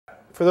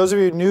For those of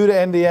you new to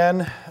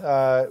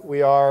NDN,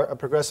 we are a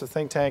progressive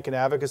think tank and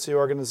advocacy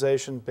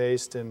organization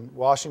based in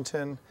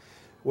Washington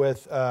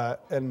with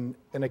an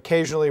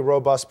occasionally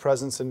robust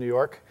presence in New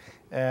York,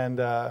 and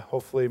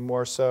hopefully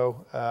more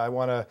so. I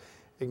want to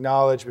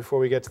acknowledge, before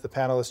we get to the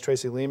panelist,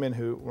 Tracy Lehman,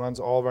 who runs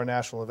all of our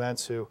national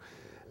events, who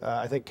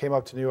I think came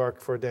up to New York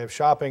for a day of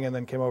shopping and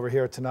then came over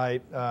here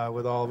tonight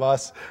with all of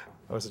us.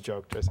 That was a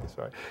joke, Tracy,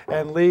 sorry.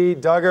 And Lee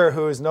Duggar,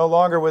 who is no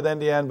longer with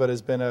NDN, but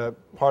has been a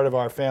part of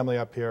our family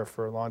up here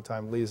for a long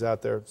time. Lee's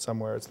out there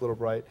somewhere, it's a little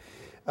bright.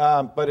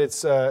 But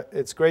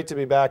it's great to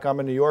be back. I'm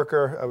a New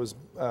Yorker, I was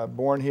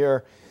born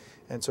here,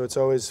 and so it's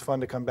always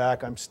fun to come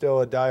back. I'm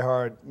still a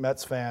diehard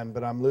Mets fan,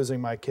 but I'm losing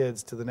my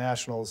kids to the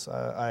Nationals,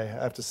 I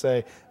have to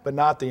say, but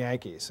not the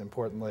Yankees,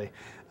 importantly.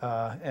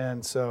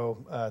 And so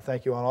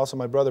thank you all. Also,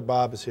 my brother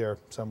Bob is here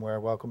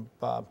somewhere. Welcome,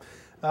 Bob.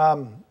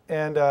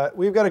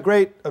 We've got a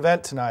great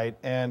event tonight,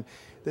 and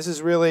this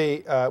is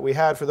really, we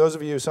had, for those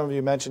of you, some of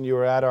you mentioned you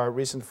were at our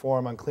recent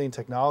forum on clean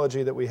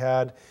technology that we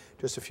had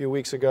just a few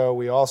weeks ago.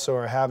 We also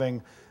are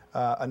having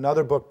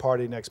another book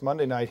party next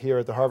Monday night here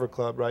at the Harvard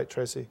Club, right,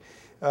 Tracy?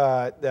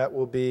 That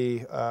will be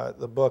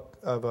the book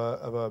of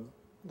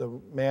the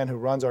man who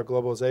runs our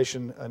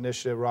globalization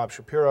initiative, Rob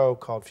Shapiro,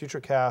 called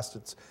Futurecast.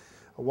 It's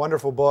a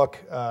wonderful book,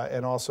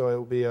 and also it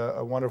will be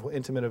a wonderful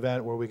intimate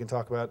event where we can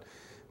talk about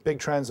big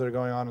trends that are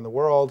going on in the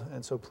world.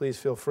 And so please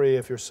feel free,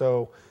 if you're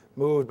so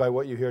moved by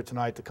what you hear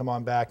tonight, to come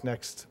on back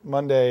next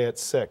Monday at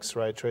 6,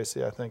 right,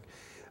 Tracy, I think.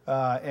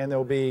 And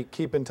there'll be,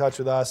 keep in touch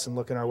with us and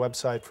look in our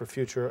website for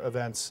future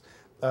events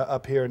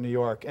up here in New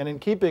York. And in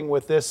keeping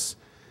with this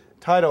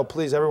title,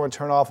 please everyone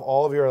turn off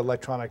all of your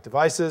electronic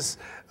devices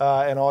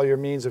and all your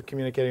means of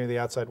communicating with the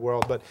outside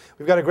world. But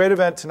we've got a great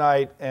event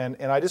tonight, and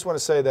I just want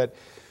to say that,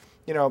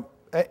 you know,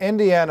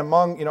 NDN,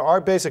 among, you know, our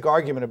basic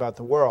argument about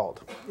the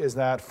world is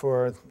that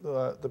for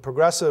the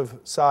progressive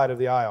side of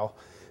the aisle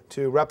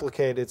to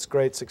replicate its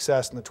great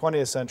success in the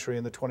 20th century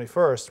and the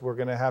 21st, we're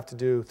going to have to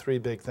do three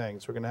big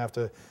things. We're going to have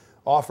to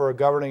offer a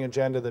governing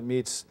agenda that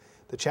meets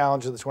the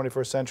challenge of the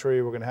 21st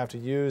century. We're going to have to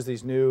use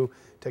these new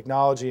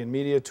technology and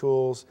media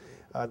tools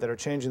that are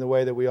changing the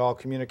way that we all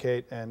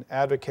communicate and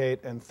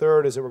advocate. And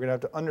third is that we're going to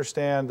have to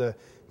understand the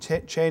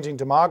changing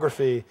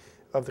demography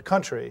of the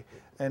country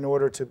in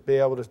order to be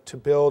able to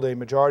build a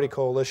majority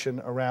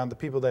coalition around the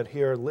people that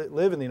here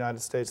live in the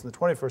United States in the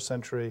 21st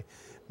century,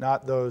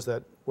 not those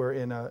that were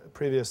in a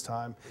previous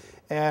time.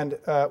 And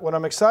what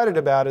I'm excited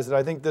about is that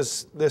I think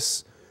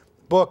this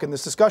book and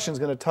this discussion is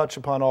going to touch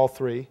upon all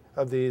three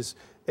of these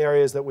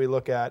areas that we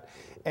look at.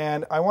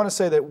 And I want to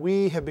say that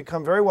we have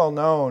become very well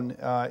known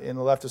in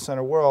the left of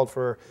center world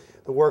for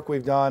the work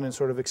we've done in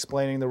sort of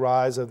explaining the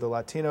rise of the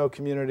Latino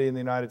community in the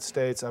United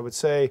States. I would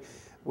say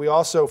we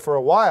also, for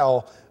a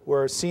while,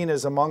 were seen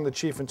as among the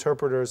chief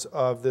interpreters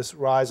of this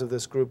rise of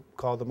this group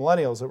called the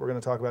Millennials that we're going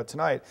to talk about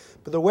tonight.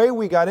 But the way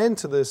we got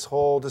into this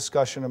whole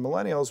discussion of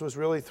Millennials was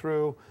really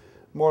through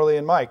Morley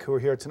and Mike, who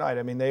are here tonight.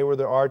 I mean, they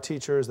were our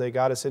teachers. They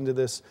got us into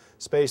this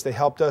space. They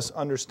helped us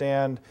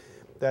understand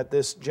that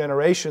this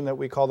generation that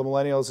we call the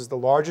Millennials is the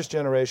largest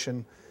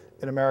generation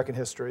in American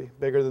history,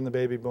 bigger than the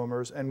baby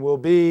boomers, and will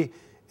be,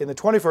 in the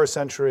 21st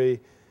century,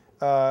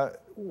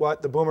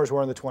 what the boomers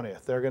were in the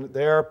 20th.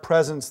 Their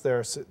presence,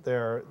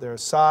 their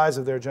size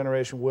of their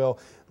generation will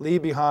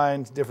leave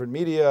behind different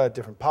media,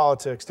 different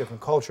politics,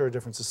 different culture,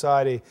 different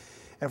society.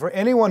 And for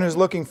anyone who's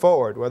looking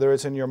forward, whether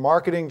it's in your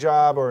marketing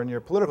job or in your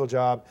political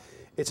job,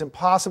 it's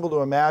impossible to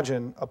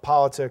imagine a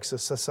politics, a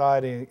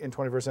society in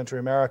 21st century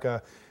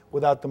America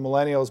without the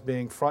millennials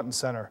being front and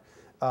center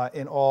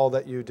in all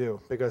that you do,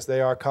 because they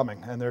are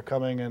coming, and they're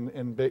coming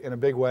in a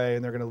big way,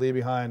 and they're going to leave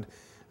behind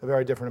a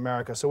very different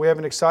America. So we have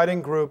an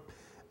exciting group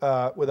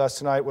with us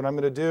tonight. What I'm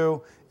going to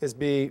do is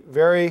be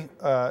very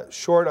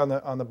short on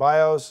the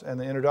bios and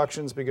the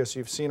introductions, because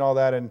you've seen all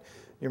that in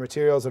your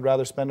materials. I'd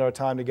rather spend our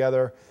time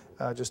together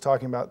just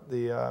talking about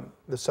the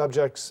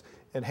subjects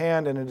at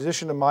hand. And in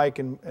addition to Mike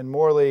and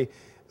Morley,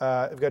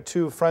 I've got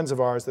two friends of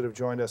ours that have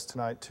joined us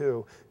tonight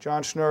too.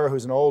 John Schnur,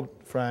 who's an old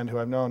friend who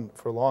I've known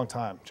for a long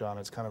time. John,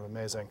 it's kind of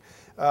amazing,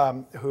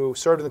 who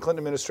served in the Clinton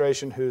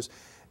administration, who's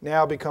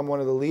now become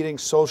one of the leading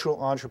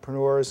social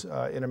entrepreneurs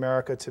in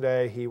America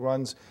today. He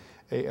runs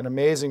an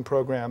amazing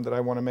program that I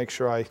want to make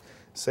sure I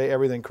say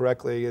everything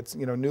correctly. It's,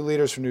 you know, New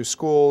Leaders for New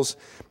Schools,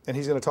 and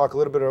he's going to talk a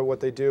little bit about what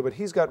they do, but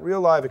he's got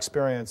real live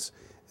experience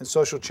in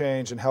social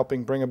change and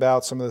helping bring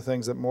about some of the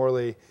things that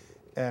Morley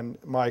and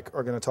Mike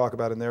are going to talk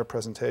about in their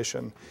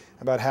presentation,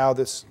 about how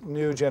this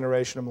new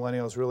generation of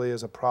millennials really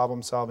is a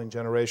problem-solving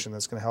generation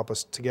that's going to help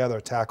us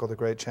together tackle the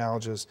great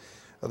challenges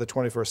of the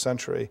 21st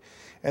century.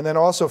 And then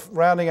also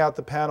rounding out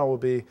the panel will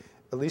be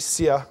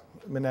Alicia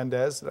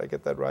Menendez, did I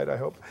get that right, I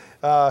hope,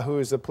 who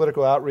is the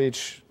political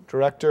outreach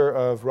director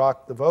of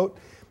Rock the Vote,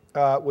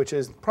 which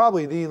is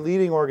probably the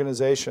leading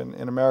organization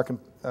in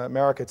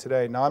America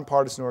today,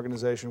 nonpartisan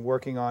organization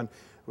working on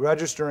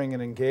registering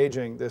and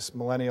engaging this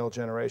millennial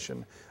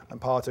generation on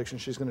politics. And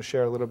she's going to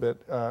share a little bit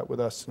with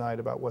us tonight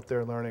about what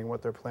they're learning,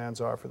 what their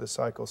plans are for this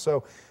cycle.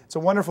 So it's a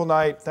wonderful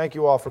night. Thank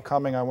you all for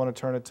coming. I want to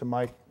turn it to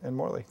Mike and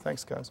Morley.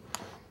 Thanks, guys.